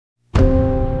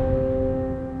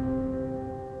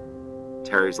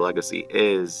Terry's legacy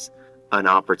is an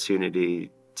opportunity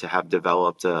to have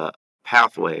developed a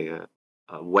pathway,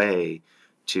 a way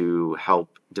to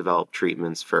help develop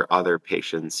treatments for other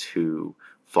patients who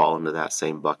fall into that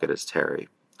same bucket as Terry.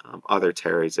 Other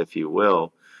Terrys, if you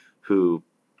will, who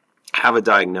have a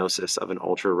diagnosis of an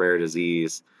ultra rare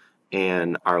disease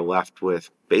and are left with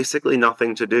basically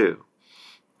nothing to do.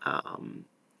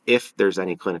 If there's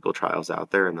any clinical trials out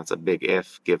there, and that's a big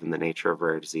if given the nature of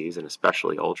rare disease and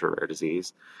especially ultra rare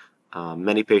disease,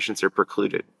 many patients are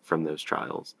precluded from those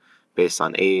trials based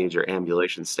on age or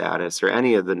ambulation status or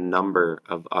any of the number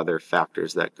of other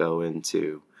factors that go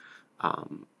into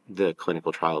the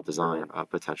clinical trial design of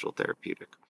potential therapeutic.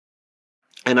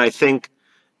 And I think,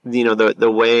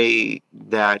 the way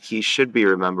that he should be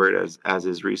remembered as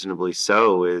is reasonably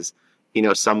so is,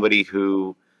 somebody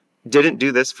who didn't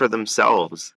do this for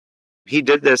themselves. He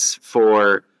did this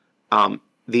for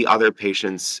the other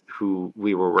patients who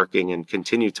we were working and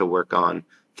continue to work on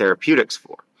therapeutics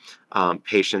for.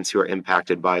 Patients who are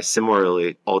impacted by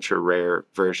similarly ultra rare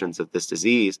versions of this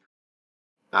disease.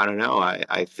 I don't know.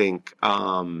 I think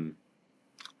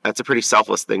that's a pretty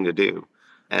selfless thing to do.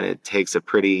 And it takes a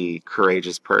pretty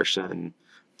courageous person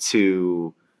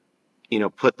to,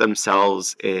 put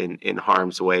themselves in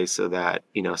harm's way so that,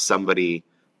 somebody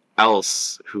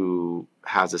else who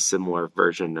has a similar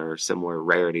version or similar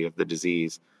rarity of the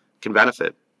disease can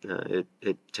benefit.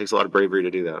 It takes a lot of bravery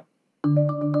to do that.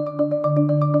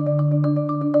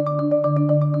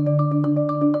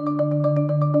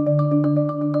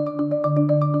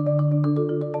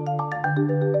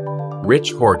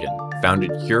 Rich Horgan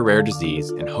founded Cure Rare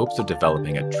Disease in hopes of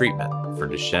developing a treatment for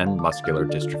Duchenne muscular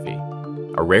dystrophy,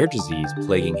 a rare disease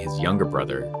plaguing his younger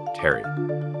brother, Terry.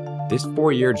 This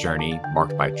 4-year journey,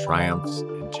 marked by triumphs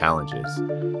and challenges,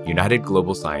 united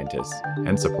global scientists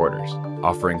and supporters,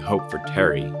 offering hope for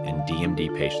Terry and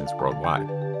DMD patients worldwide.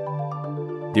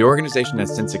 The organization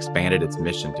has since expanded its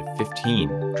mission to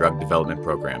 15 drug development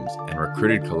programs and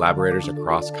recruited collaborators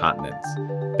across continents,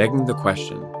 begging the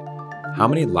question, how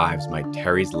many lives might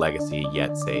Terry's legacy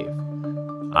yet save?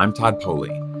 I'm Todd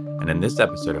Poley, and in this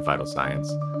episode of Vital Science,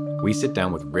 we sit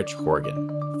down with Rich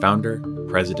Horgan, founder,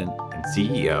 president, and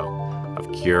CEO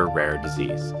of Cure Rare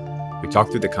Disease. We talk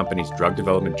through the company's drug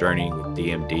development journey with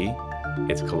DMD,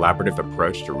 its collaborative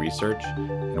approach to research,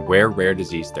 and where rare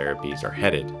disease therapies are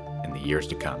headed in the years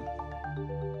to come.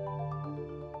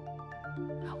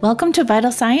 Welcome to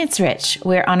Vital Science, Rich.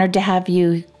 We're honored to have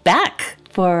you back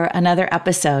for another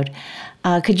episode.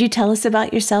 Could you tell us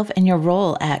about yourself and your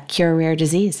role at Cure Rare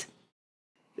Disease?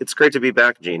 It's great to be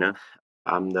back, Gina.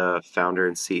 I'm the founder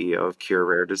and CEO of Cure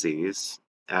Rare Disease.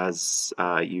 As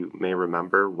you may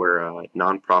remember, we're a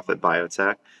nonprofit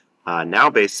biotech, now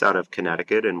based out of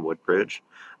Connecticut in Woodbridge,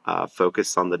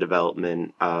 focused on the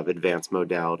development of advanced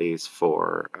modalities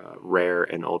for rare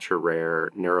and ultra-rare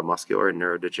neuromuscular and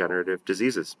neurodegenerative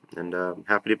diseases. And I'm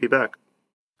happy to be back.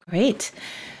 Great.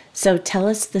 So tell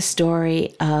us the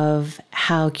story of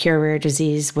how Cure Rare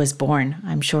Disease was born.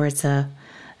 I'm sure it's a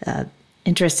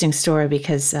interesting story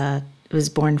because it was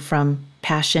born from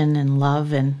passion and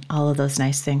love and all of those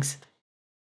nice things.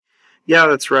 Yeah,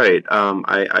 that's right.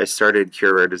 I started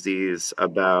Cure Rare Disease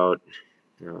about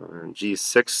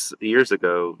 6 years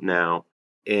ago now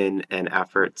in an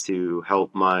effort to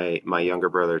help my younger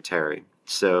brother Terry.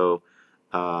 So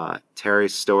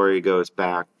Terry's story goes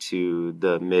back to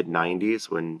the mid 90s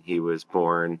when he was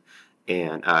born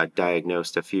and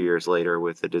diagnosed a few years later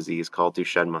with a disease called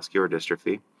Duchenne muscular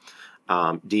dystrophy.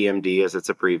 DMD, as it's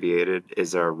abbreviated,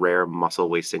 is a rare muscle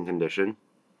wasting condition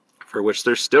for which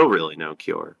there's still really no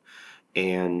cure.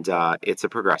 And it's a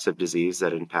progressive disease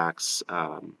that impacts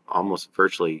almost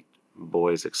virtually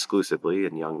boys exclusively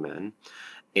and young men.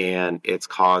 And it's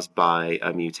caused by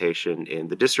a mutation in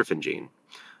the dystrophin gene.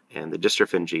 And the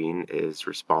dystrophin gene is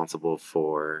responsible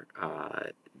for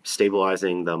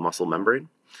stabilizing the muscle membrane.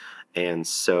 And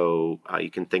so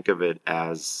you can think of it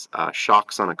as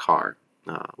shocks on a car.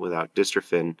 Without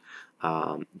dystrophin,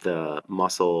 the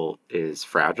muscle is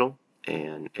fragile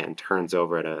and turns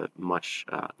over at a much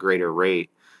greater rate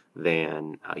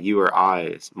than you or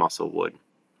I's muscle would.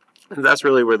 And that's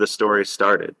really where the story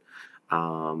started.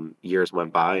 Years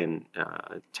went by, and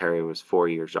Terry was 4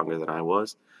 years younger than I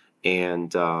was.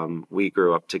 And we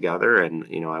grew up together, and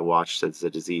I watched as the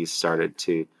disease started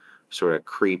to sort of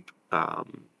creep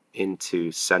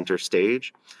into center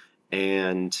stage.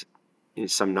 And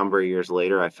some number of years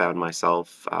later, I found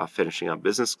myself finishing up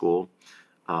business school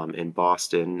in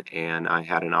Boston, and I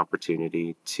had an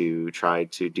opportunity to try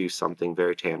to do something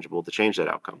very tangible to change that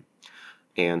outcome.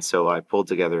 And so I pulled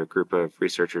together a group of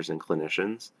researchers and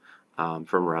clinicians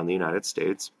from around the United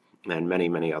States, and many,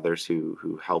 many others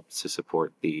who helped to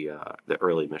support the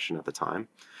early mission at the time.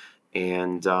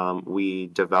 And we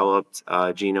developed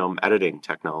genome editing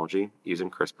technology using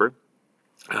CRISPR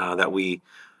that we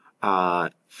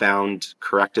found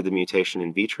corrected the mutation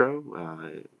in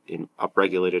vitro, in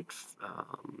upregulated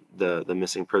the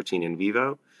missing protein in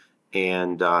vivo,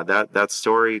 and that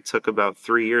story took about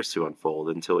 3 years to unfold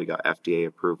until we got FDA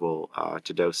approval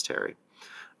to dose Terry.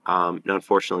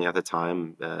 Unfortunately, at the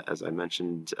time, as I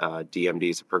mentioned, DMD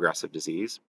is a progressive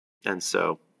disease, and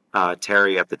so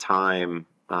Terry at the time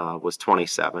was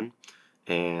 27,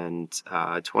 and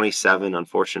 27,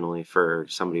 unfortunately, for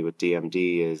somebody with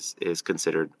DMD is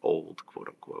considered old, quote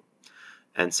unquote.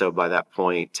 And so by that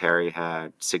point, Terry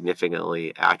had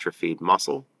significantly atrophied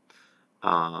muscle,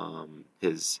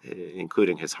 his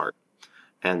including his heart.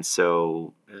 And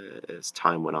so as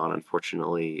time went on,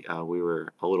 unfortunately, we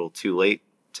were a little too late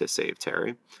to save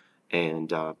Terry,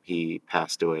 and he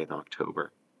passed away in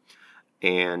October.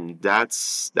 And that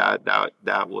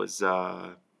was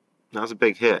a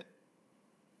big hit.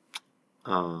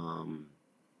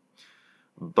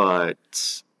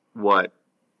 But what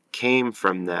came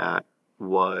from that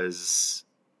was,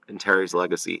 and Terry's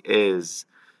legacy is,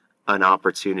 an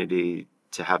opportunity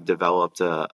to have developed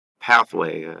a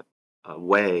pathway, a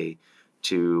way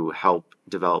to help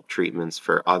develop treatments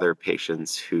for other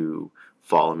patients who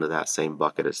fall into that same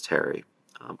bucket as Terry.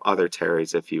 Other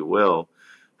Terrys, if you will,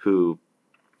 who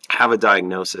have a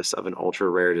diagnosis of an ultra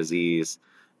rare disease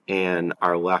and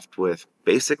are left with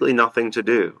basically nothing to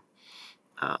do.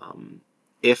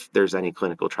 If there's any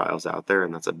clinical trials out there,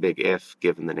 and that's a big if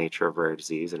given the nature of rare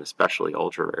disease and especially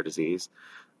ultra rare disease,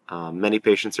 many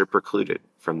patients are precluded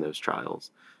from those trials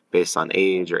based on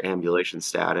age or ambulation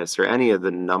status or any of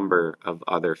the number of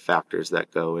other factors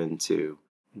that go into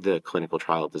the clinical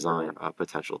trial design of a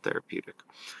potential therapeutic.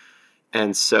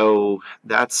 And so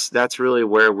that's really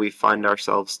where we find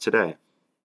ourselves today.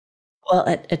 Well,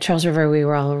 at Charles River, we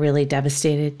were all really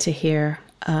devastated to hear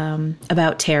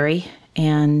about Terry.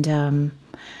 And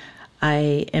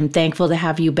I am thankful to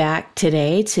have you back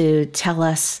today to tell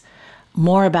us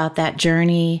more about that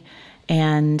journey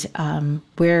and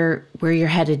where you're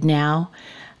headed now.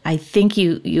 I think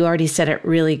you already said it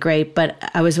really great, but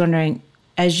I was wondering,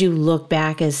 as you look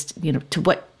back as to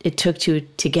what it took to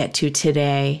get to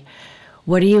today,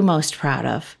 what are you most proud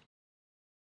of?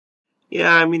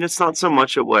 Yeah, I mean, it's not so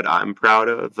much of what I'm proud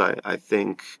of. I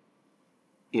think,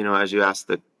 as you asked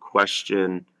the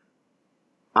question,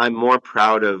 I'm more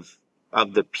proud of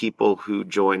the people who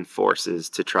joined forces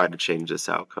to try to change this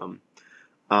outcome.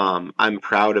 I'm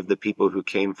proud of the people who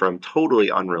came from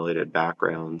totally unrelated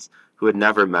backgrounds, who had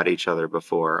never met each other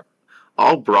before,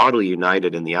 all broadly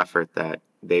united in the effort that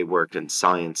they worked in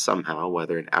science somehow,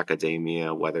 whether in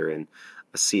academia, whether in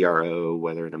a CRO,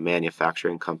 whether in a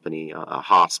manufacturing company, a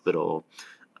hospital,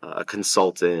 a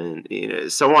consultant,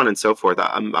 so on and so forth.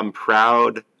 I'm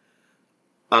proud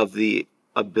of the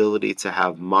ability to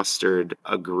have mustered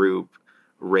a group,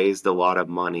 raised a lot of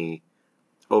money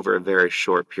over a very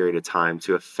short period of time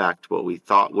to affect what we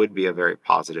thought would be a very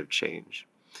positive change.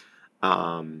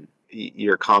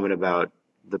 Your comment about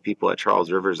the people at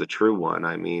Charles River is a true one.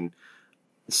 I mean,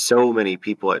 so many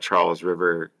people at Charles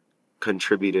River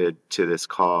contributed to this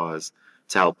cause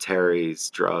to help Terry's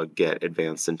drug get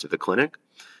advanced into the clinic.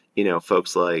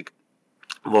 Folks like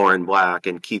Lauren Black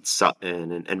and Keith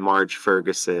Sutton and Marge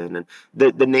Ferguson, and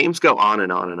the names go on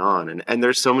and on and on. And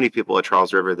there's so many people at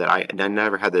Charles River that I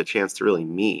never had the chance to really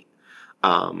meet,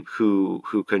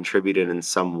 who contributed in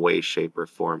some way, shape, or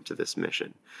form to this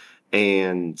mission.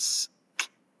 And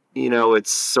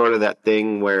it's sort of that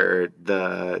thing where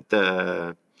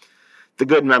the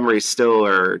good memories still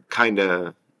are kind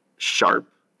of sharp,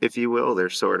 if you will. They're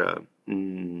sort of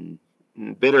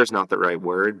bitter is not the right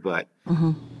word, but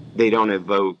they don't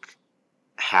evoke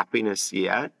happiness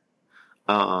yet.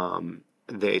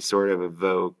 They sort of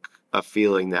evoke a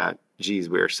feeling that, geez,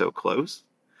 we're so close.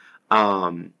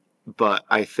 But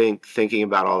I think thinking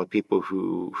about all the people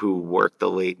who worked the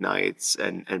late nights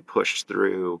and pushed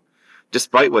through,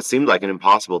 despite what seemed like an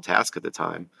impossible task at the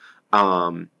time,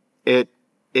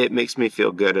 it makes me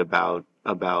feel good about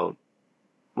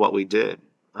what we did.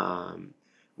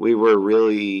 We were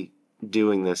really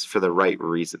doing this for the right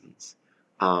reasons.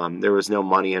 There was no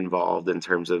money involved in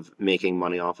terms of making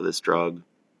money off of this drug.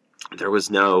 There was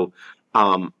no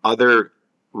other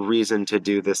reason to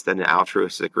do this than an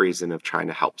altruistic reason of trying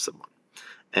to help someone.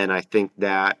 And I think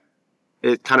that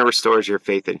it kind of restores your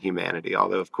faith in humanity,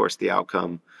 although, of course, the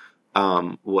outcome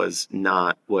was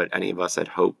not what any of us had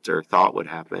hoped or thought would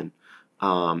happen.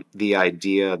 The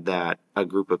idea that a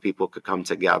group of people could come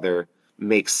together,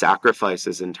 make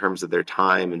sacrifices in terms of their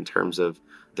time, in terms of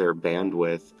their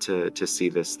bandwidth to see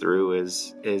this through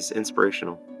is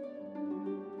inspirational.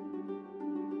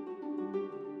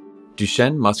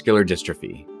 Duchenne muscular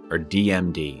dystrophy, or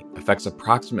DMD, affects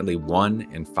approximately 1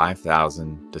 in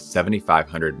 5,000 to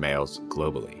 7,500 males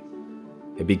globally.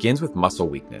 It begins with muscle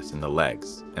weakness in the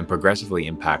legs and progressively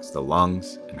impacts the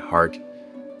lungs and heart,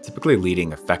 typically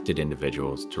leading affected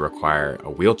individuals to require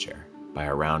a wheelchair by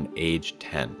around age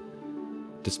 10.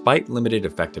 Despite limited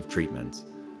effective treatments,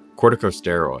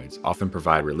 corticosteroids often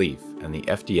provide relief, and the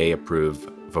FDA approved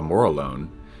vamorolone,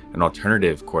 an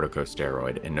alternative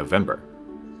corticosteroid, in November.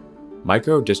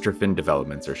 Microdystrophin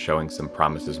developments are showing some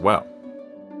promise as well.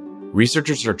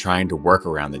 Researchers are trying to work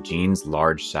around the gene's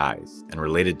large size and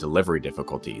related delivery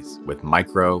difficulties with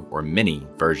micro or mini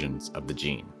versions of the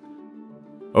gene.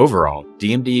 Overall,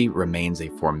 DMD remains a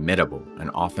formidable and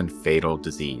often fatal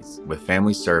disease, with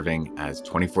families serving as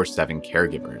 24/7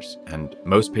 caregivers and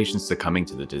most patients succumbing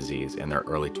to the disease in their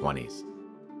early 20s.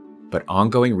 But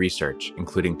ongoing research,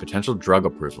 including potential drug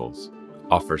approvals,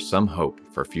 offers some hope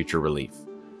for future relief.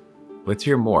 Let's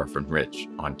hear more from Rich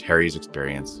on Terry's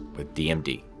experience with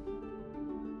DMD.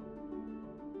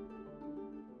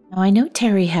 Now, I know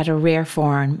Terry had a rare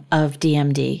form of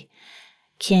DMD.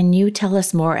 Can you tell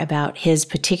us more about his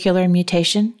particular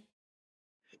mutation?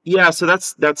 Yeah, so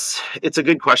that's it's a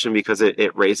good question because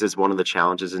it raises one of the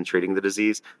challenges in treating the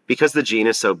disease. Because the gene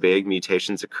is so big,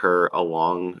 mutations occur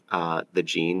along the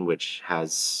gene, which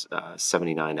has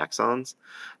 79 exons.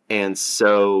 And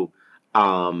so,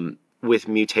 with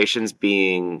mutations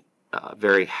being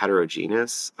very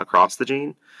heterogeneous across the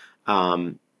gene,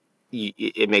 um,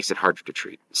 it makes it harder to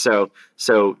treat. So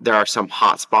there are some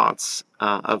hotspots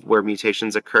of where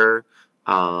mutations occur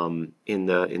in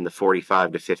the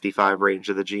 45 to 55 range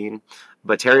of the gene,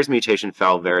 but Terry's mutation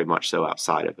fell very much so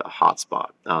outside of the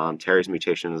hotspot. Terry's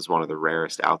mutation is one of the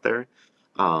rarest out there,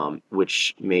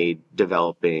 which made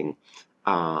developing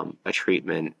a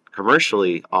treatment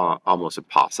commercially almost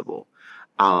impossible.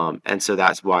 And so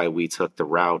that's why we took the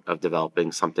route of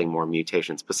developing something more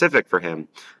mutation specific for him,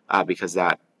 because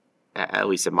that, at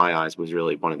least in my eyes, was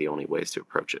really one of the only ways to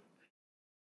approach it.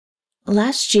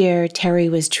 Last year, Terry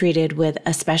was treated with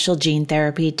a special gene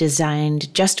therapy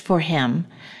designed just for him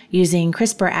using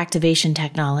CRISPR activation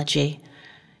technology.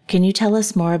 Can you tell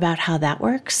us more about how that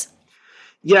works?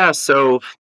 Yeah, so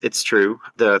it's true.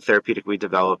 The therapeutic we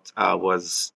developed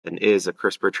was and is a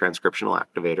CRISPR transcriptional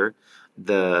activator.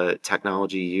 The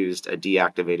technology used a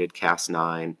deactivated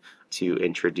Cas9 to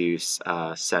introduce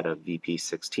a set of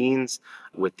VP16s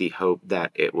with the hope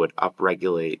that it would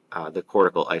upregulate the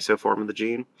cortical isoform of the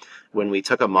gene. When we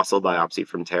took a muscle biopsy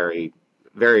from Terry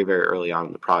very, very early on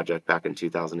in the project back in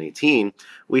 2018,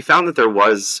 we found that there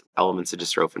was elements of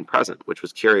dystrophin present, which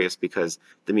was curious because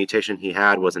the mutation he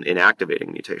had was an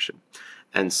inactivating mutation.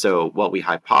 And so what we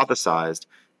hypothesized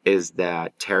is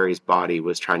that Terry's body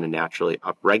was trying to naturally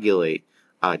upregulate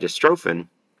dystrophin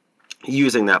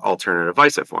using that alternative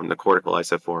isoform, the cortical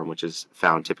isoform, which is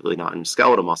found typically not in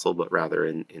skeletal muscle, but rather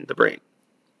in the brain.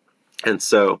 And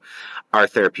so our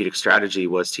therapeutic strategy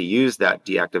was to use that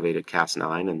deactivated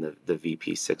Cas9 and the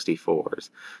VP64s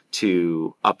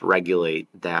to upregulate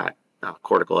that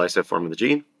cortical isoform of the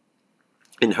gene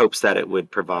in hopes that it would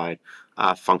provide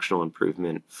functional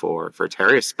improvement for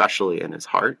Terry, especially in his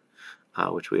heart,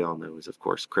 which we all know is, of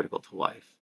course, critical to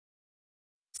life.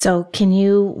 So, can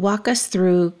you walk us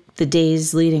through the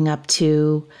days leading up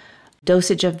to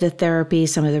dosage of the therapy,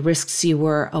 some of the risks you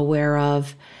were aware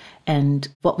of, and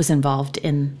what was involved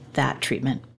in that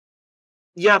treatment?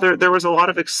 Yeah, there was a lot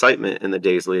of excitement in the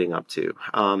days leading up to.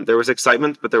 There was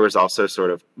excitement, but there was also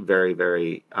sort of very,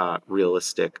 very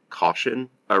realistic caution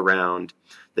around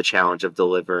the challenge of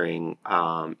delivering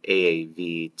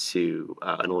AAV to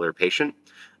an older patient.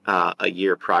 A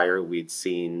year prior, we'd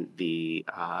seen the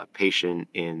patient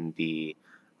in the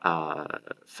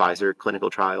Pfizer clinical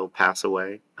trial pass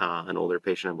away, an older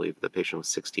patient. I believe the patient was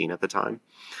 16 at the time.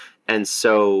 And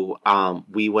so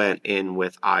we went in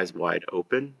with eyes wide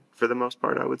open for the most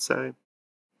part, I would say.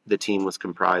 The team was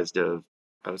comprised of,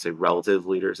 I would say, relative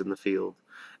leaders in the field.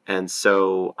 And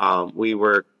so we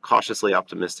were cautiously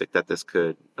optimistic that this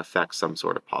could affect some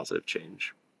sort of positive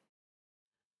change.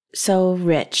 So,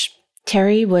 Rich,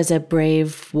 Terry was a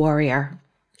brave warrior,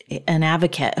 an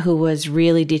advocate who was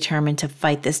really determined to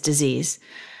fight this disease.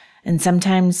 And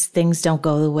sometimes things don't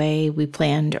go the way we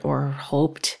planned or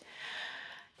hoped.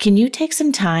 Can you take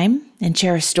some time and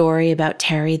share a story about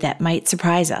Terry that might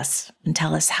surprise us and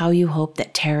tell us how you hope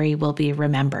that Terry will be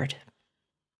remembered?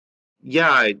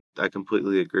 Yeah, I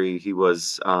completely agree. He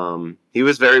was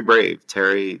very brave.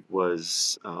 Terry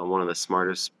was one of the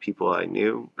smartest people I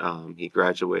knew. He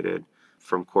graduated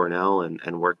from Cornell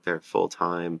and worked there full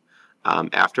time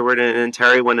afterward. And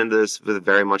Terry went into this with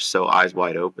very much so eyes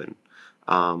wide open.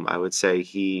 I would say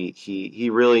he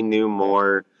really knew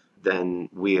more than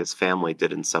we as family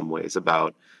did in some ways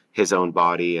about his own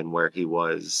body and where he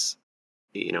was,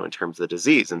 in terms of the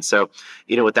disease. And so,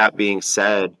 with that being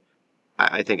said,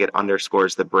 I think it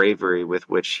underscores the bravery with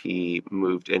which he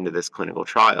moved into this clinical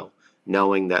trial,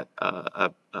 knowing that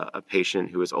a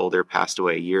patient who was older passed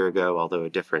away a year ago, although a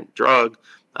different drug,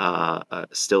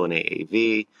 still an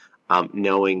AAV,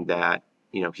 knowing that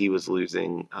he was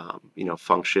losing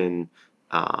function.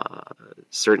 Uh,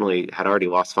 Certainly had already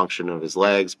lost function of his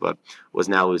legs, but was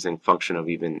now losing function of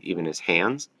even his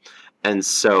hands. And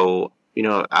so,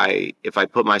 I if I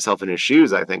put myself in his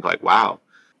shoes, I think like, wow,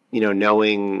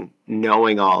 knowing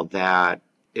all that,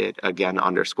 it again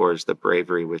underscores the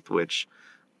bravery with which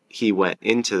he went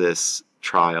into this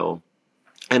trial.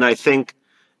 And I think,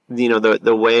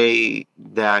 the way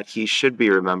that he should be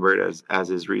remembered, as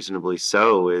is reasonably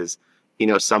so, is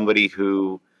somebody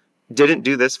who didn't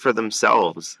do this for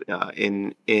themselves.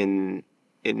 In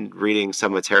reading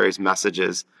some of Terry's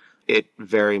messages, it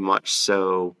very much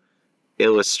so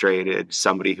illustrated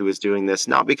somebody who was doing this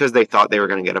not because they thought they were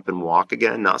going to get up and walk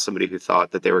again, not somebody who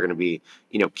thought that they were going to be,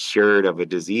 cured of a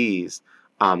disease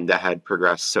that had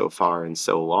progressed so far and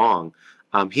so long.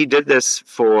 He did this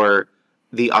for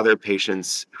the other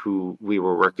patients who we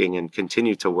were working and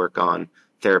continue to work on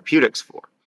therapeutics for,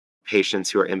 patients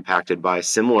who are impacted by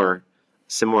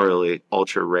similarly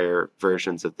ultra rare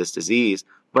versions of this disease,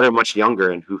 but are much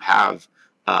younger and who have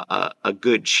a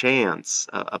good chance,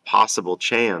 a possible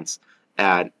chance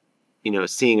at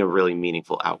seeing a really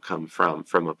meaningful outcome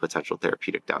from a potential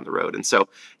therapeutic down the road. And so,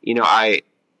 I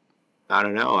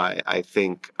don't know. I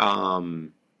think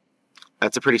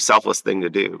that's a pretty selfless thing to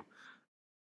do,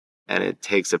 and it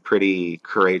takes a pretty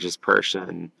courageous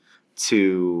person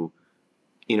to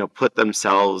put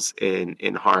themselves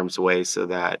in harm's way so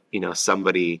that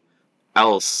somebody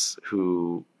else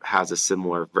who has a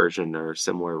similar version or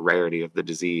similar rarity of the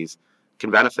disease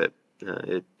can benefit.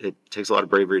 It takes a lot of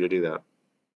bravery to do that.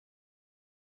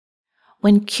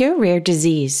 When Cure Rare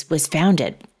Disease was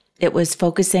founded, it was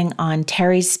focusing on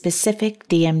Terry's specific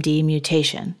DMD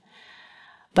mutation.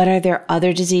 But are there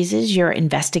other diseases you're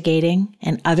investigating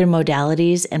and other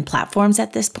modalities and platforms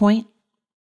at this point?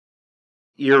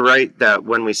 You're right that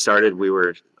when we started, we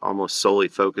were almost solely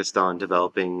focused on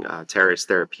developing Terrace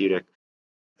therapeutic.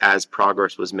 As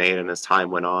progress was made and as time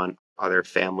went on, other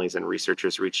families and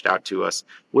researchers reached out to us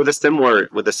with a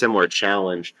similar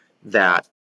challenge, that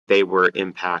they were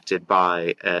impacted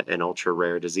by an ultra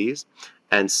rare disease.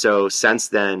 And so since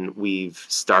then, we've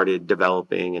started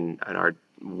developing and are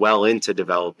well into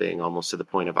developing, almost to the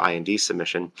point of IND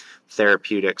submission,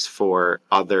 therapeutics for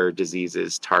other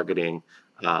diseases targeting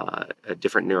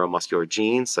different neuromuscular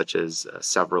genes, such as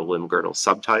several limb girdle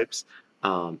subtypes,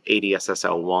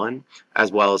 ADSSL1,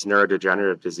 as well as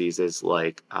neurodegenerative diseases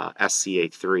like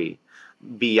SCA3.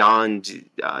 Beyond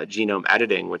genome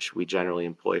editing, which we generally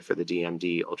employ for the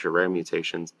DMD ultra rare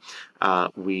mutations,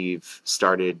 we've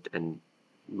started, and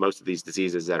most of these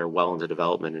diseases that are well into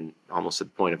development and almost to the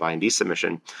point of IND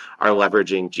submission are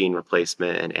leveraging gene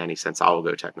replacement and antisense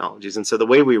oligo technologies. And so the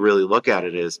way we really look at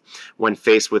it is, when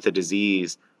faced with a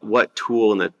disease, what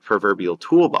tool in the proverbial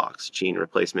toolbox, gene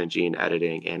replacement, gene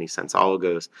editing, antisense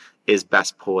oligos, is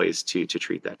best poised to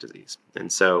treat that disease.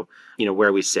 And so,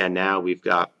 where we stand now, we've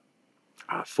got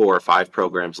 4 or 5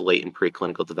 programs late in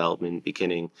preclinical development,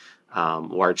 beginning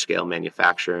large scale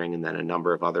manufacturing, and then a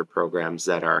number of other programs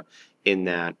that are in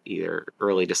that either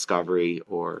early discovery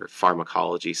or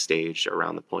pharmacology stage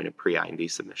around the point of pre-IND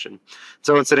submission.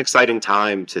 So it's an exciting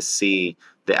time to see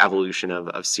the evolution of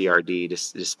CRD,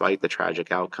 despite the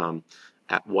tragic outcome,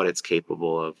 at what it's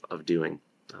capable of doing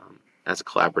as a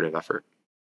collaborative effort.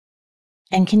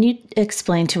 And can you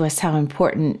explain to us how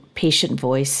important patient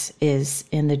voice is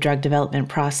in the drug development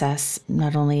process,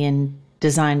 not only in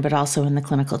design, but also in the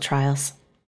clinical trials?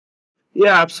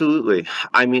 Yeah, absolutely.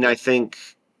 I mean, I think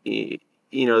the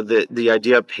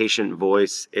idea of patient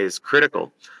voice is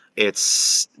critical.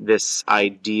 It's this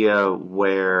idea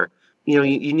where you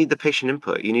need the patient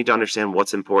input. You need to understand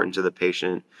what's important to the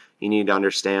patient. You need to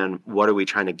understand, what are we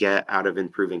trying to get out of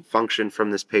improving function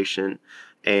from this patient,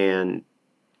 and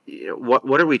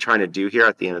what are we trying to do here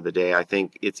at the end of the day. I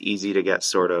think it's easy to get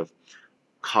sort of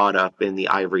caught up in the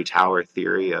ivory tower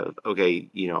theory of, okay,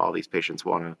 all these patients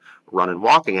want to run and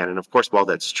walk again. And of course, while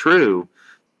that's true,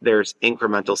 there's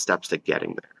incremental steps to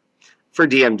getting there. for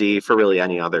DMD, for really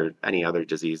any other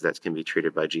disease that can be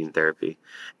treated by gene therapy.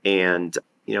 And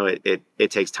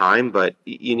it takes time, but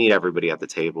you need everybody at the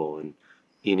table, and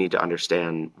you need to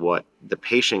understand what the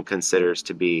patient considers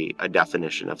to be a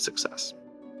definition of success.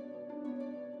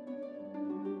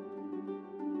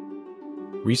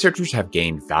 Researchers have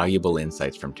gained valuable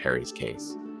insights from Terry's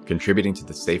case, contributing to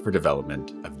the safer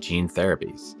development of gene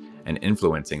therapies and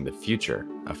influencing the future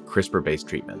of CRISPR-based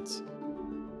treatments.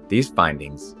 These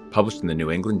findings, published in the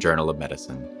New England Journal of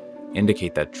Medicine,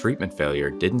 indicate that treatment failure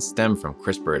didn't stem from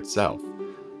CRISPR itself,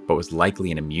 but was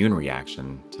likely an immune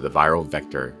reaction to the viral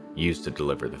vector used to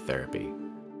deliver the therapy.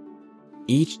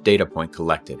 Each data point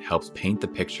collected helps paint the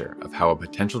picture of how a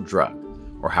potential drug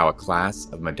or how a class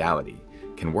of modality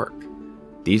can work.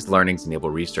 These learnings enable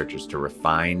researchers to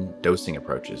refine dosing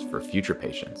approaches for future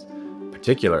patients,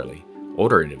 particularly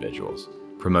older individuals,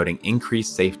 promoting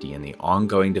increased safety in the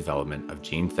ongoing development of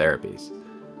gene therapies.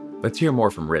 Let's hear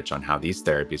more from Rich on how these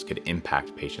therapies could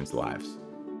impact patients' lives.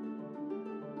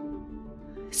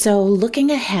 So,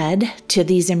 looking ahead to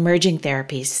these emerging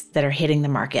therapies that are hitting the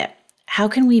market, how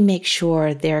can we make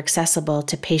sure they're accessible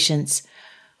to patients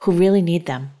who really need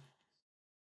them?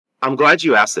 I'm glad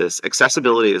you asked this.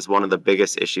 Accessibility is one of the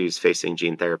biggest issues facing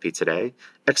gene therapy today.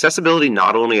 Accessibility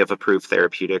not only of approved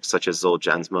therapeutics such as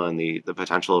Zolgensma and the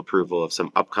potential approval of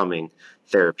some upcoming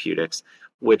therapeutics,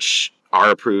 which are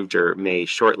approved or may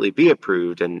shortly be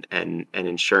approved, and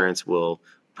insurance will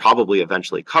probably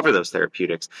eventually cover those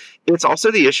therapeutics. It's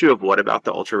also the issue of what about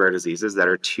the ultra rare diseases that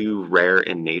are too rare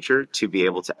in nature to be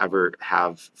able to ever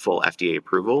have full FDA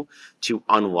approval to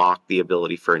unlock the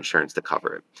ability for insurance to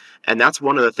cover it. And that's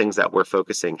one of the things that we're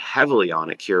focusing heavily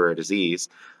on at Cure Rare Disease.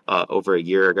 Over a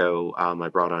year ago, I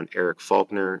brought on Eric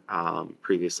Faulkner,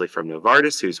 previously from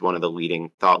Novartis, who's one of the leading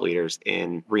thought leaders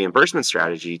in reimbursement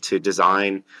strategy, to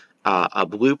design a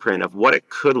blueprint of what it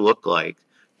could look like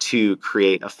to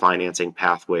create a financing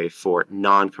pathway for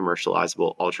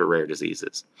non-commercializable ultra-rare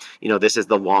diseases. This is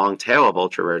the long tail of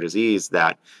ultra-rare disease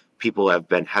that people have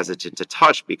been hesitant to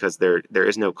touch because there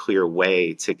is no clear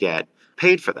way to get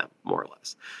paid for them, more or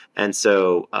less. And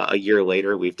so a year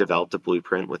later, we've developed a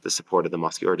blueprint with the support of the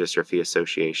Muscular Dystrophy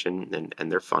Association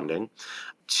and their funding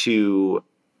to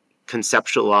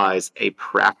conceptualize a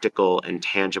practical and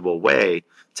tangible way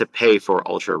to pay for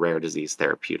ultra rare disease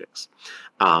therapeutics.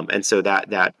 And so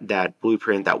that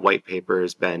blueprint, that white paper,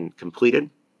 has been completed,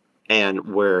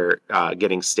 and we're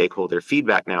getting stakeholder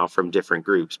feedback now from different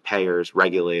groups, payers,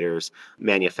 regulators,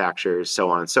 manufacturers, so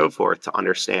on and so forth, to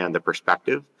understand the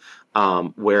perspective,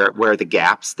 where are the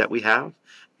gaps that we have.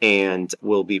 And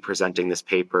we'll be presenting this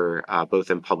paper both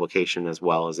in publication as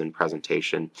well as in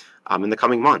presentation in the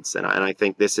coming months. And I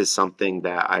think this is something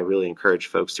that I really encourage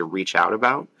folks to reach out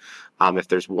about. If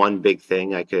there's one big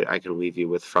thing I could leave you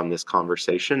with from this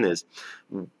conversation is,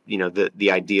 the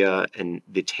idea and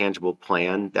the tangible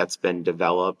plan that's been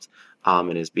developed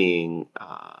and is being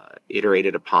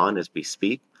iterated upon as we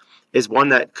speak is one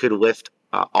that could lift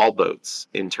all boats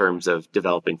in terms of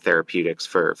developing therapeutics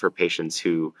for patients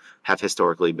who have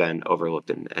historically been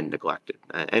overlooked and neglected.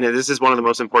 And this is one of the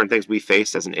most important things we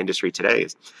face as an industry today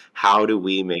is how do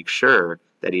we make sure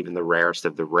that even the rarest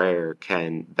of the rare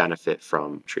can benefit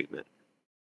from treatment?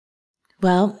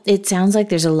 Well, it sounds like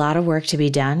there's a lot of work to be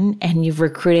done, and you've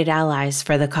recruited allies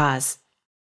for the cause.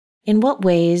 In what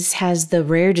ways has the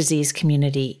rare disease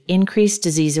community increased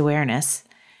disease awareness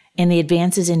and the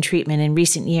advances in treatment in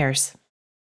recent years?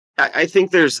 I think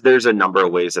there's a number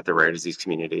of ways that the rare disease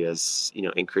community has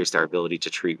increased our ability to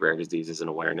treat rare diseases and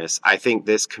awareness. I think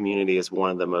this community is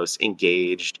one of the most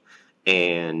engaged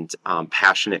and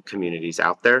passionate communities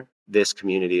out there. This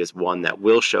community is one that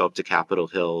will show up to Capitol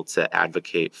Hill to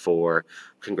advocate for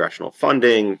congressional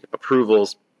funding,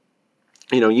 approvals,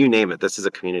 you name it. This is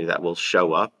a community that will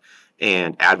show up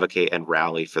and advocate and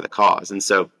rally for the cause. And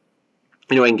so,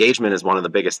 engagement is one of the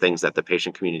biggest things that the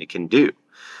patient community can do.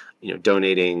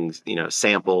 Donating,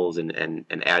 samples and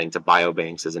adding to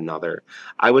biobanks is another.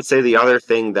 I would say the other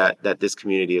thing that this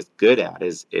community is good at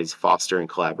is fostering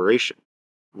collaboration.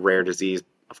 Rare disease,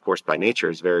 of course, by nature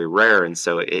is very rare, and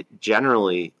so it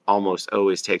generally almost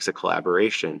always takes a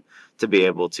collaboration to be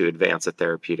able to advance a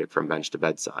therapeutic from bench to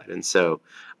bedside. And so,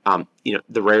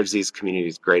 the rare disease community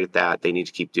is great at that. They need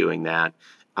to keep doing that.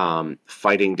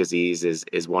 Fighting disease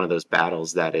is one of those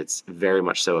battles that it's very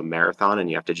much so a marathon, and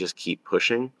you have to just keep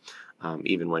pushing,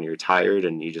 even when you're tired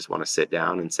and you just want to sit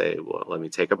down and say, well, let me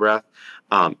take a breath.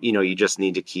 You just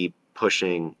need to keep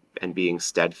pushing and being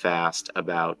steadfast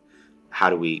about how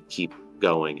do we keep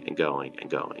going and going and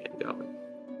going and going.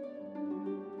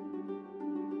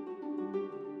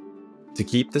 To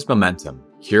keep this momentum,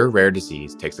 Cure Rare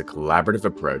Disease takes a collaborative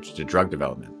approach to drug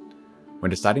development.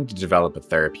 When deciding to develop a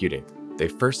therapeutic, they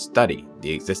first study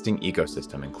the existing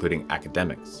ecosystem, including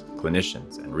academics,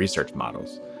 clinicians, and research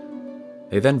models.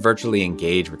 They then virtually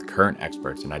engage with current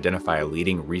experts and identify a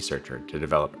leading researcher to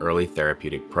develop early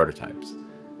therapeutic prototypes.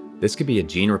 This could be a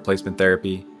gene replacement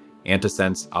therapy,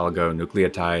 antisense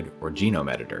oligonucleotide, or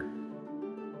genome editor.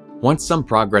 Once some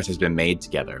progress has been made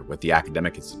together with the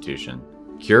academic institution,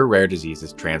 Cure Rare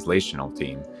Disease's translational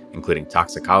team, including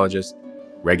toxicologists,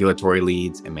 regulatory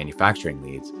leads, and manufacturing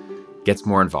leads, gets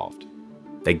more involved.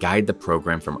 They guide the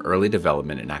program from early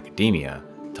development in academia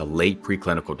to late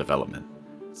preclinical development,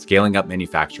 scaling up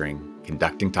manufacturing,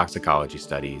 conducting toxicology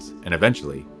studies, and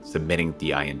eventually submitting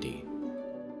the IND.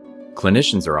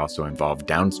 Clinicians are also involved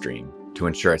downstream to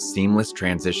ensure a seamless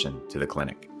transition to the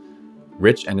clinic.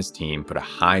 Rich and his team put a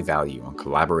high value on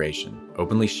collaboration,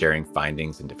 openly sharing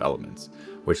findings and developments,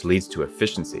 which leads to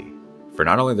efficiency for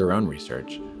not only their own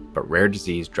research, but rare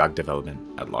disease drug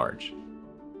development at large.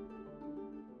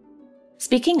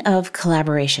 Speaking of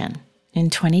collaboration,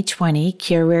 in 2020,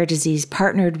 Cure Rare Disease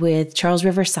partnered with Charles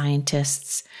River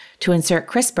scientists to insert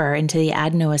CRISPR into the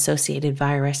adeno-associated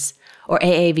virus, or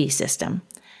AAV system.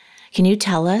 Can you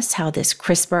tell us how this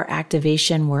CRISPR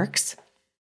activation works?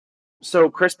 So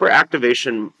CRISPR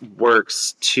activation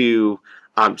works to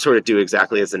sort of do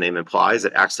exactly as the name implies.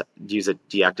 It acts to use a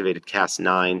deactivated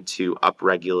Cas9 to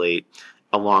upregulate,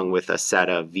 along with a set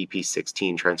of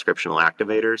VP16 transcriptional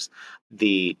activators,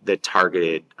 the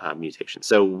targeted mutation.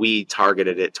 So we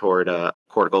targeted it toward a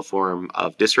cortical form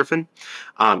of dystrophin.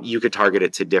 You could target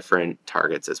it to different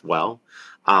targets as well.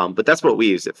 But that's what we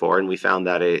used it for, and we found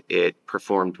that it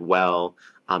performed well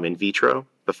in vitro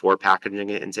before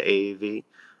packaging it into AAV.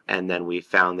 And then we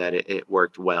found that it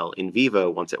worked well in vivo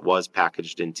once it was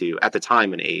packaged into, at the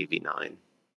time, an AAV9.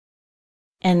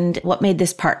 And what made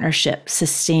this partnership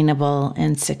sustainable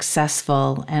and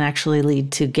successful and actually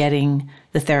lead to getting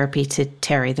the therapy to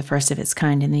Terry, the first of its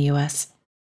kind in the US?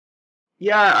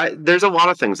 Yeah, there's a lot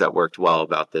of things that worked well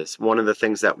about this. One of the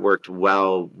things that worked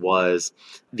well was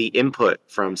the input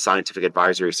from scientific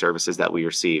advisory services that we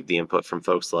received, the input from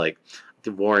folks like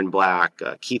Warren Black,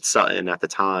 Keith Sutton at the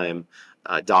time,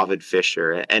 David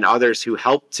Fisher, and others who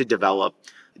helped to develop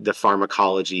the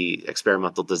pharmacology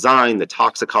experimental design, the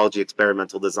toxicology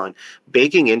experimental design,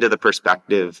 baking into the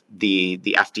perspective the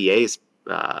FDA's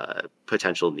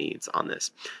potential needs on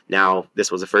this. Now,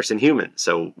 this was a first in human,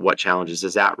 so what challenges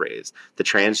does that raise? The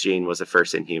transgene was a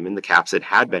first in human. The capsid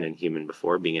had been in human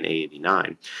before, being an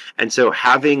AAV9. And so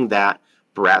having that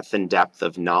breadth and depth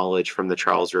of knowledge from the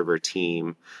Charles River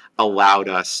team allowed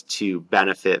us to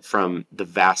benefit from the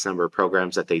vast number of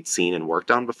programs that they'd seen and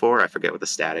worked on before. I forget what the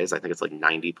stat is. I think it's like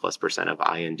 90+%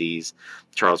 of INDs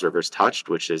Charles River's touched,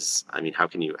 which is, I mean, how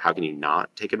can you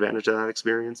not take advantage of that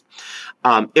experience?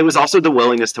 It was also the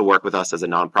willingness to work with us as a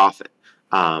nonprofit.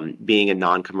 Being a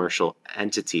non-commercial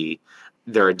entity,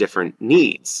 there are different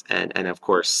needs. And of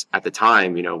course, at the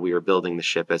time, we were building the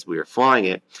ship as we were flying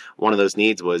it. One of those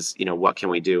needs was, what can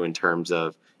we do in terms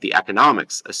of the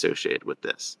economics associated with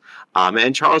this?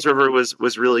 And Charles River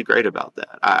was really great about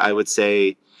that. I would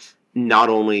say not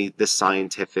only the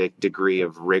scientific degree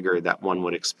of rigor that one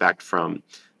would expect from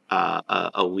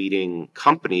a leading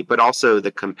company, but also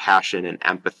the compassion and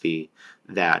empathy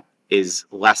that is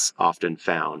less often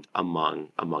found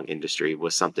among industry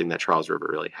was something that Charles River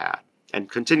really had and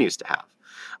continues to have.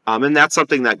 And that's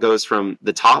something that goes from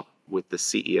the top with the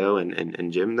CEO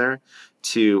and Jim there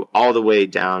to all the way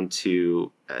down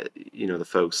to, the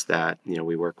folks that,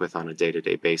 we work with on a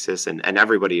day-to-day basis and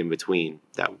everybody in between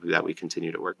that we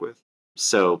continue to work with.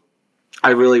 So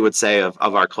I really would say of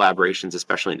our collaborations,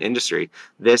 especially in industry,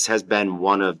 this has been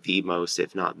one of the most,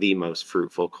 if not the most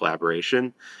fruitful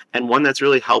collaboration, and one that's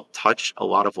really helped touch a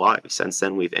lot of lives. Since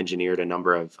then, we've engineered a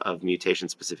number of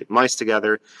mutation-specific mice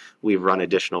together. We've run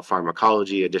additional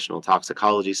pharmacology, additional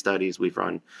toxicology studies. We've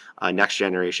run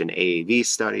next-generation AAV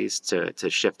studies to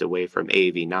shift away from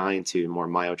AAV9 to more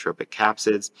myotropic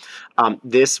capsids.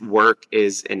 This work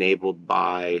is enabled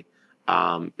by,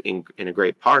 in a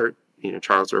great part,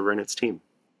 Charles River and its team.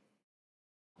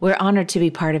 We're honored to be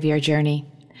part of your journey.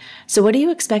 So what do you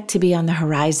expect to be on the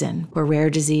horizon for rare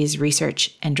disease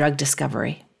research and drug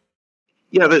discovery?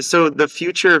 Yeah, so the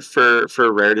future for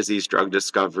rare disease drug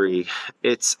discovery,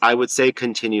 I would say,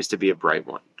 continues to be a bright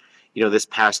one. This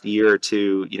past year or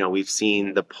two, we've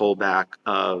seen the pullback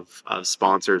of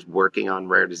sponsors working on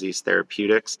rare disease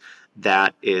therapeutics.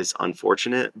 That is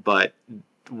unfortunate, but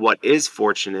what is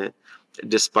fortunate,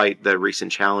 despite the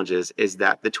recent challenges, is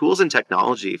that the tools and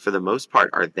technology, for the most part,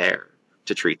 are there.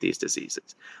 to treat these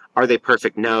diseases. Are they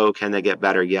perfect? No. Can they get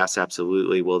better? Yes,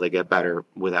 absolutely. Will they get better?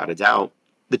 Without a doubt.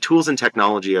 The tools and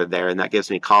technology are there, and that gives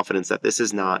me confidence that this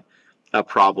is not a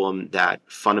problem that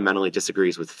fundamentally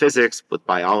disagrees with physics, with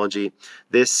biology.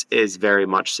 This is very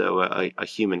much so a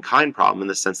humankind problem in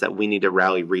the sense that we need to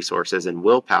rally resources and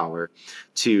willpower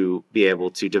to be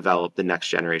able to develop the next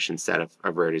generation set of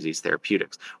rare disease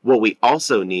therapeutics. What we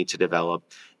also need to develop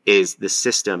is the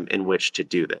system in which to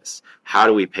do this. How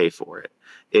do we pay for it?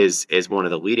 Is one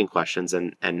of the leading questions,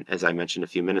 and as I mentioned a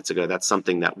few minutes ago, that's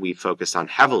something that we focused on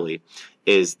heavily,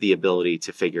 is the ability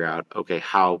to figure out, okay,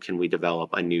 how can we develop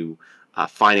a new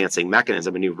financing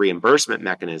mechanism, a new reimbursement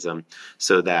mechanism,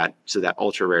 so that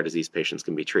ultra rare disease patients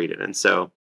can be treated. And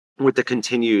so, with the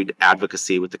continued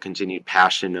advocacy, with the continued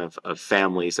passion of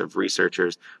families, of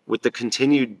researchers, with the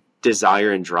continued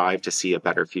desire and drive to see a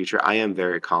better future, I am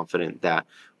very confident that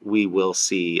we will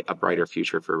see a brighter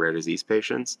future for rare disease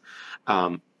patients.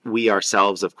 We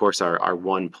ourselves, of course, are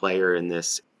one player in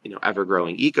this, ever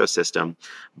growing ecosystem,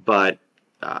 but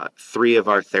three of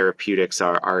our therapeutics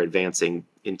are advancing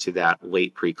into that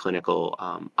late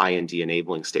preclinical IND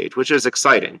enabling stage, which is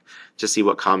exciting to see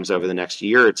what comes over the next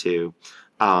year or two.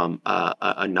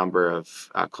 A number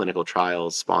of clinical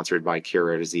trials sponsored by Cure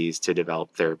Rare Disease to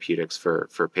develop therapeutics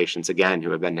for patients, again,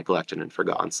 who have been neglected and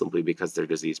forgotten simply because their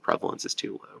disease prevalence is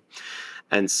too low.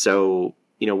 And so,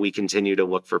 we continue to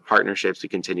look for partnerships. We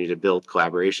continue to build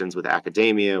collaborations with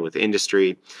academia, with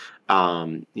industry.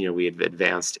 We have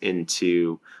advanced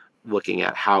into looking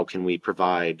at how can we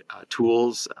provide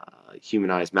tools,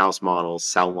 humanized mouse models,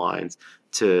 cell lines,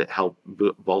 to help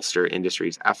bolster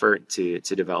industry's effort to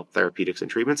develop therapeutics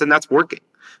and treatments, and that's working.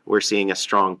 We're seeing a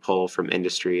strong pull from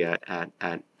industry at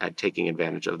taking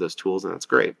advantage of those tools, and that's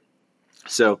great.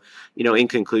 So, in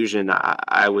conclusion,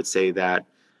 I would say that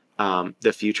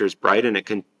the future is bright, and it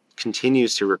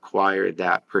continues to require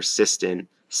that persistent,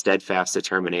 steadfast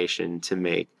determination to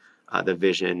make the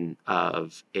vision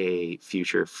of a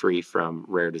future free from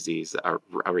rare disease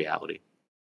a reality.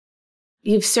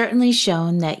 You've certainly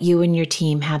shown that you and your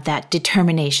team have that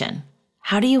determination.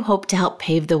 How do you hope to help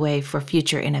pave the way for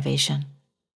future innovation?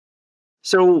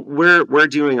 So we're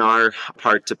doing our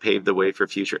part to pave the way for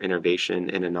future innovation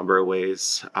in a number of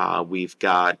ways. We've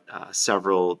got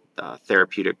several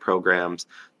therapeutic programs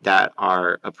that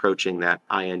are approaching that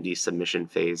IND submission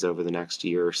phase over the next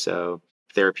year or so.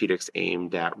 Therapeutics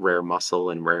aimed at rare muscle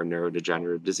and rare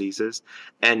neurodegenerative diseases.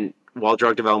 And while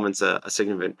drug development's a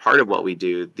significant part of what we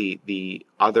do, the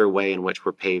other way in which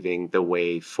we're paving the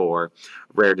way for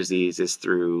rare disease is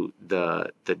through the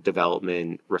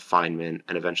development, refinement,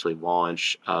 and eventually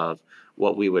launch of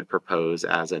what we would propose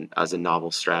as a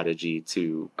novel strategy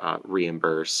to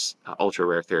reimburse ultra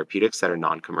rare therapeutics that are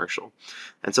non-commercial.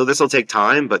 And so this will take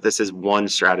time, but this is one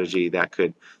strategy that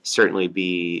could certainly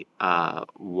be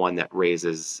one that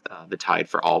raises the tide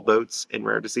for all boats in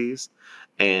rare disease,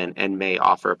 and may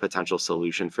offer a potential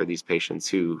solution for these patients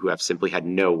who have simply had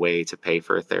no way to pay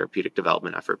for a therapeutic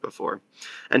development effort before.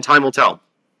 And time will tell.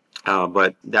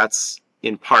 But that's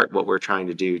in part what we're trying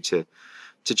to do to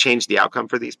change the outcome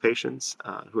for these patients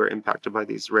who are impacted by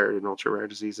these rare and ultra rare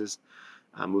diseases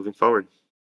moving forward.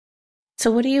 So,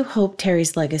 what do you hope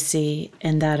Terry's legacy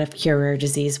and that of Cure Rare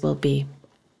Disease will be?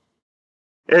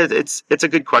 It's a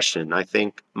good question. I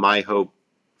think my hope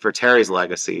for Terry's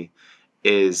legacy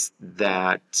is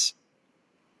that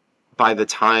by the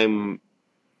time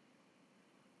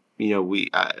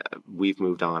we've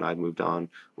moved on, I've moved on,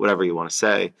 whatever you want to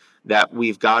say, that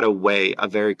we've got a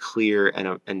very clear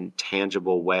and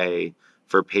tangible way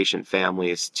for patient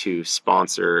families to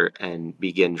sponsor and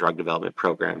begin drug development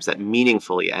programs that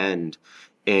meaningfully end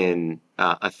in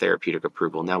a therapeutic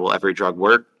approval. Now, will every drug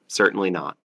work? Certainly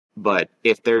not. But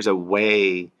if there's a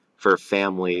way for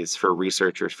families, for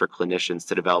researchers, for clinicians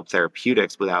to develop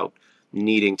therapeutics without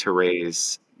needing to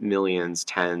raise millions,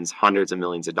 tens, hundreds of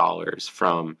millions of dollars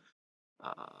from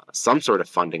some sort of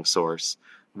funding source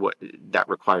that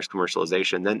requires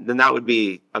commercialization, then that would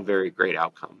be a very great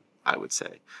outcome, I would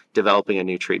say. Developing a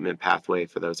new treatment pathway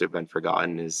for those who've been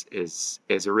forgotten is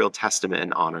a real testament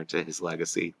and honor to his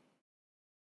legacy.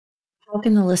 How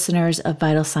can the listeners of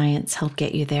Vital Science help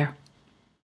get you there?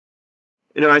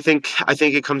 I think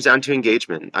it comes down to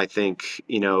engagement. I think,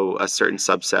 a certain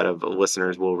subset of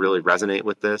listeners will really resonate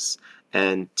with this.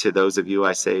 And to those of you,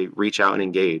 I say, reach out and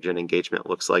engage. And engagement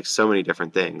looks like so many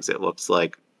different things. It looks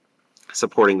like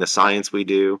supporting the science we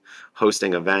do,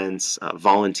 hosting events,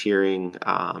 volunteering,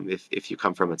 if you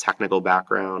come from a technical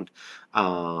background.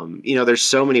 There's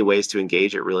so many ways to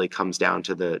engage. It really comes down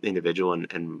to the individual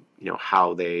and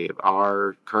how they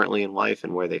are currently in life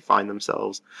and where they find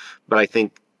themselves. But I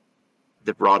think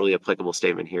the broadly applicable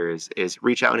statement here is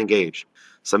reach out and engage.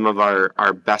 Some of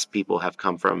our best people have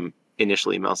come from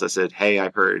initial emails that said, "Hey, I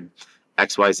heard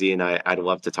XYZ and I'd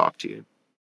love to talk to you."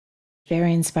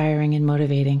 Very inspiring and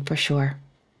motivating for sure.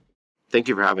 Thank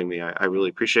you for having me. I really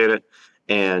appreciate it.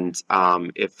 And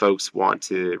if folks want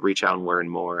to reach out and learn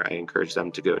more, I encourage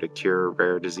them to go to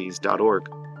cureraredisease.org.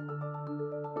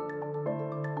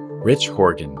 Rich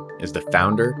Horgan is the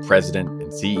founder, president,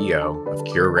 and CEO of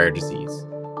Cure Rare Disease.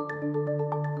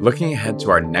 Looking ahead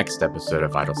to our next episode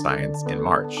of Vital Science in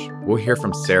March, we'll hear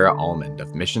from Sarah Almond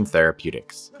of Mission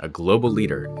Therapeutics, a global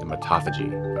leader in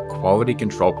mitophagy, a quality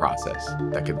control process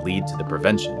that could lead to the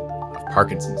prevention of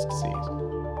Parkinson's disease.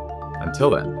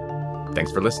 Until then,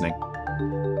 thanks for listening.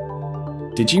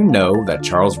 Did you know that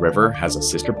Charles River has a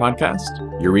sister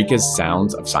podcast, Eureka's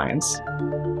Sounds of Science?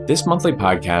 This monthly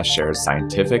podcast shares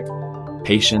scientific,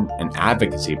 patient, and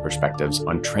advocacy perspectives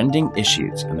on trending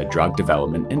issues in the drug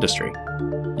development industry.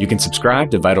 You can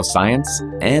subscribe to Vital Science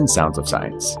and Sounds of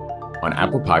Science on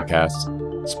Apple Podcasts,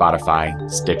 Spotify,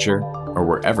 Stitcher, or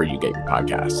wherever you get your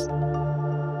podcasts.